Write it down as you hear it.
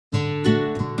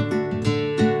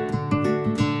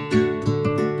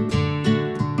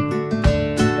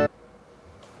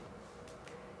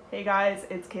Hey guys,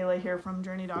 it's Kayla here from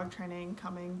Journey Dog Training,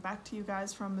 coming back to you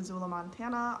guys from Missoula,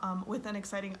 Montana, with an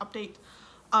exciting update.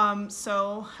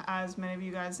 So as many of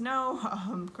you guys know,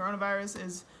 coronavirus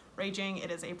is raging.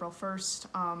 It is April 1st,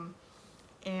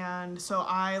 and so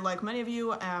I, like many of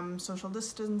you, am social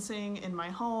distancing in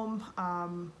my home.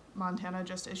 Montana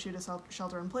just issued a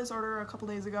shelter-in-place order a couple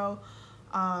days ago,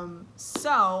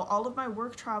 so all of my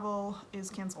work travel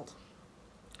is canceled,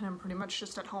 and I'm pretty much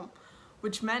just at home,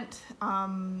 which meant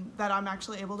that I'm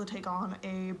actually able to take on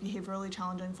a behaviorally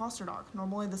challenging foster dog.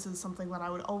 Normally this is something that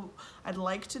I'd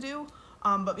like to do,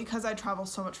 but because I travel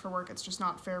so much for work, it's just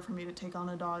not fair for me to take on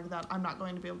a dog that I'm not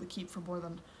going to be able to keep for more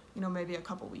than, maybe a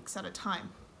couple weeks at a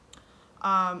time.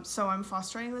 So I'm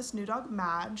fostering this new dog,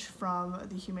 Madge, from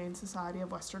the Humane Society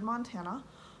of Western Montana.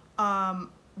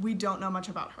 We don't know much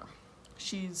about her.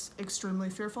 She's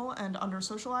extremely fearful and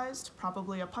under-socialized,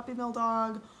 probably a puppy mill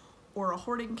dog or a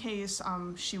hoarding case.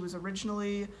 She was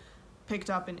originally picked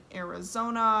up in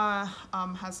Arizona,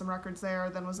 has some records there,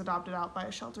 then was adopted out by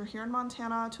a shelter here in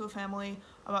Montana to a family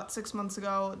about 6 months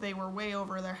ago. They were way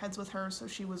over their heads with her, so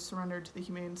she was surrendered to the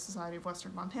Humane Society of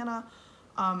Western Montana,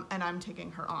 and I'm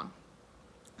taking her on.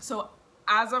 So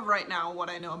as of right now, what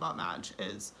I know about Madge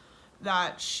is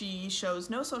that she shows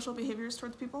no social behaviors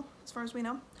towards people, as far as we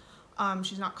know.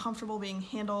 She's not comfortable being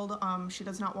handled. She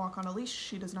does not walk on a leash.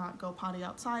 She does not go potty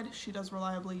outside. She does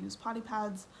reliably use potty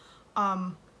pads.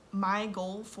 My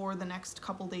goal for the next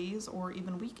couple days or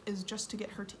even week is just to get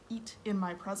her to eat in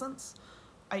my presence.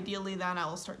 Ideally, then I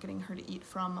will start getting her to eat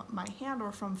from my hand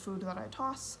or from food that I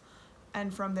toss.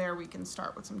 And from there we can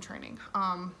start with some training.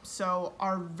 So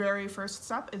our very first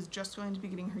step is just going to be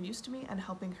getting her used to me and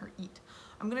helping her eat.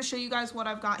 I'm going to show you guys what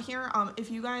I've got here.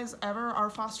 If you guys ever are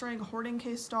fostering hoarding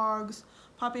case dogs,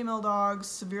 puppy mill dogs,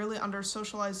 severely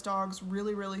under-socialized dogs,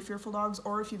 really fearful dogs,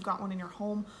 or if you've got one in your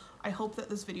home, I hope that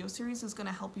this video series is going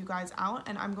to help you guys out,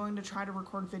 and I'm going to try to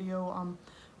record video,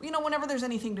 whenever there's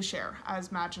anything to share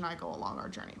as Madge and I go along our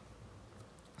journey.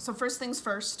 So first things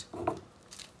first,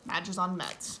 Madge is on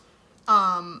meds.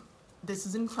 This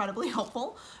is incredibly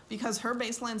helpful because her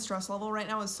baseline stress level right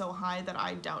now is so high that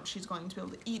I doubt she's going to be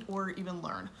able to eat or even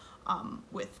learn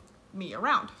with me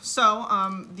around. So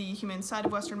the Humane Society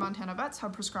of Western Montana vets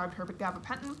have prescribed her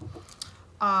gabapentin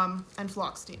and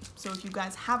fluoxetine. So if you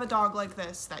guys have a dog like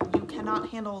this that you cannot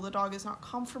handle, the dog is not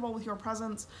comfortable with your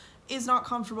presence, is not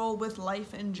comfortable with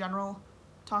life in general,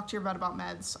 talk to your vet about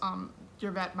meds.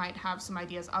 Your vet might have some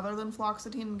ideas other than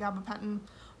fluoxetine and gabapentin.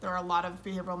 There are a lot of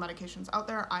behavioral medications out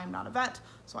there. I am not a vet,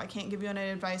 so I can't give you any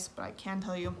advice, but I can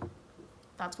tell you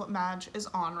that's what Madge is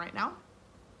on right now.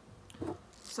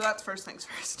 So that's first things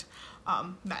first,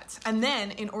 meds. And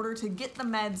then in order to get the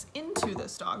meds into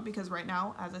this dog, because right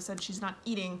now, as I said, she's not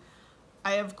eating,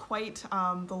 I have quite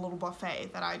the little buffet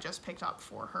that I just picked up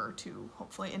for her to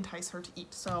hopefully entice her to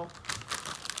eat. So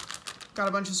got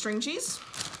a bunch of string cheese.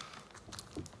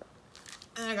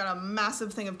 And I got a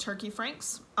massive thing of turkey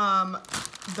franks.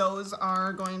 Those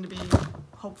are going to be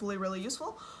hopefully really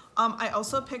useful. I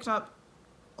also picked up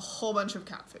a whole bunch of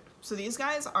cat food. So these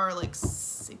guys are like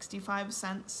 65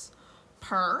 cents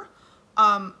per.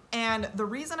 And the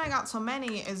reason I got so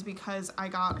many is because I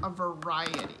got a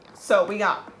variety. So we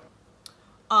got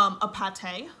a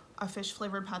pate, a fish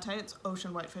flavored pate. It's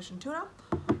ocean whitefish and tuna.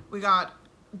 We got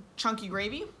chunky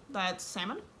gravy, that's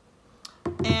salmon.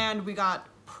 And we got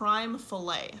prime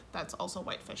filet, that's also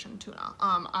whitefish and tuna.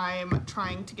 I'm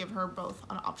trying to give her both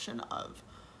an option of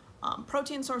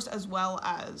protein source as well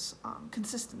as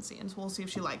consistency, and so we'll see if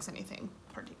she likes anything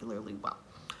particularly well.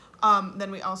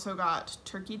 Then we also got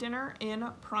turkey dinner in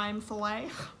prime filet,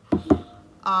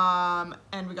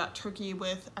 and we got turkey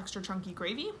with extra chunky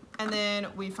gravy, and then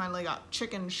we finally got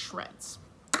chicken shreds.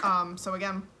 So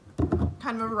again,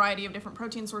 kind of a variety of different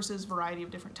protein sources, variety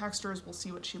of different textures. We'll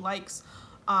see what she likes.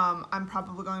 I'm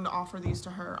probably going to offer these to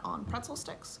her on pretzel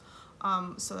sticks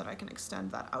so that I can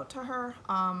extend that out to her.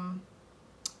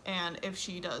 And if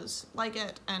she does like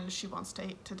it and she wants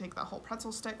to take that whole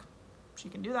pretzel stick, she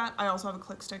can do that. I also have a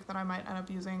click stick that I might end up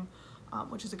using,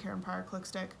 which is a Karen Pryor click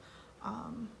stick.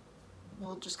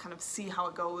 We'll just kind of see how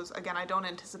it goes. Again, I don't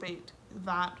anticipate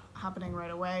that happening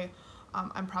right away.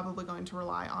 I'm probably going to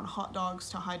rely on hot dogs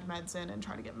to hide meds in and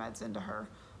try to get meds into her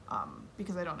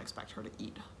because I don't expect her to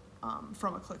eat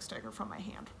from a click stick or from my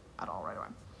hand at all right away.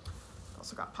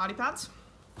 Also got potty pads.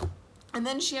 And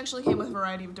then she actually came with a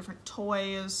variety of different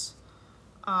toys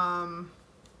that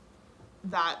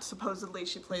supposedly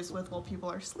she plays with while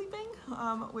people are sleeping,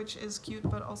 which is cute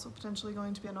but also potentially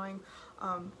going to be annoying,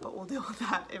 but we'll deal with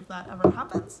that if that ever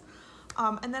happens.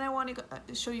 And then I want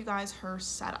to show you guys her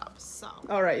setup. So,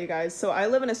 all right, you guys, so I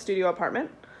live in a studio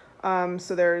apartment.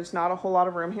 So there's not a whole lot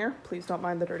of room here. Please don't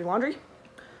mind the dirty laundry.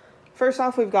 First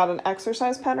off, we've got an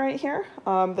exercise pen right here.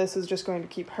 This is just going to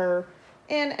keep her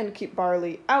in and keep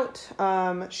Barley out.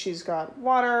 She's got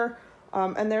water,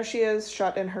 and there she is,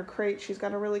 shut in her crate. She's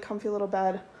got a really comfy little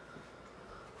bed.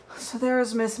 So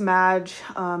there's Miss Madge.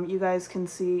 You guys can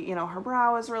see, you know, her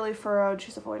brow is really furrowed.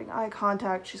 She's avoiding eye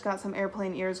contact. She's got some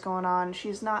airplane ears going on.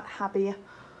 She's not happy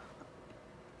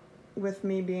with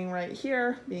me being right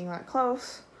here, being that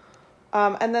close.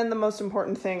 And then the most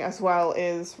important thing as well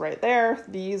is right there.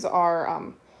 These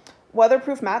are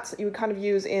weatherproof mats that you would kind of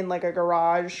use in like a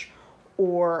garage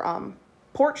or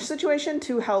porch situation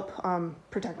to help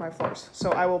protect my floors.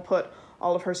 So I will put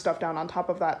all of her stuff down on top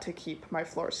of that to keep my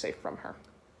floors safe from her.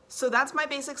 So that's my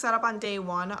basic setup on day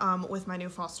one with my new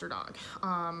foster dog.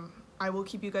 I will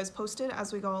keep you guys posted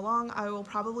as we go along. I will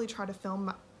probably try to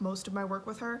film most of my work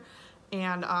with her,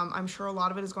 and I'm sure a lot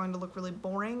of it is going to look really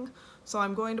boring. So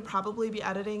I'm going to probably be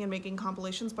editing and making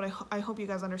compilations, but I hope you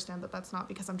guys understand that that's not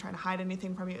because I'm trying to hide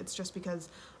anything from you. It's just because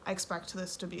I expect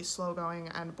this to be slow going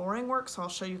and boring work. So I'll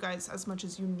show you guys as much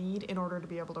as you need in order to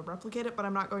be able to replicate it, but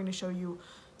I'm not going to show you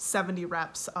 70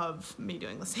 reps of me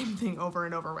doing the same thing over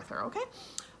and over with her, okay?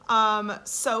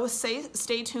 So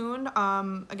stay tuned.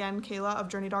 Again, Kayla of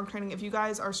Journey Dog Training. If you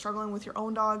guys are struggling with your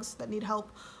own dogs that need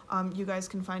help, you guys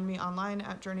can find me online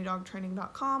at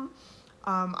journeydogtraining.com.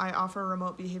 I offer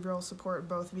remote behavioral support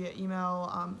both via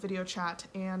email, video chat,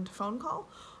 and phone call.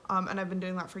 And I've been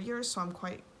doing that for years, so I'm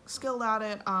quite skilled at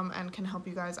it, and can help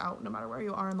you guys out no matter where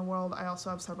you are in the world. I also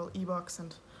have several ebooks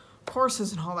and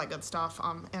courses and all that good stuff,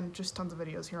 and just tons of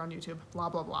videos here on YouTube, blah,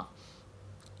 blah, blah.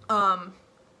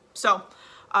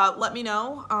 Let me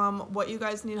know what you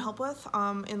guys need help with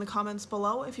in the comments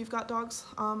below if you've got dogs,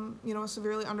 you know, a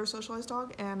severely under-socialized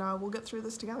dog, and we'll get through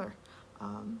this together.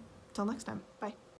 Till next time, bye.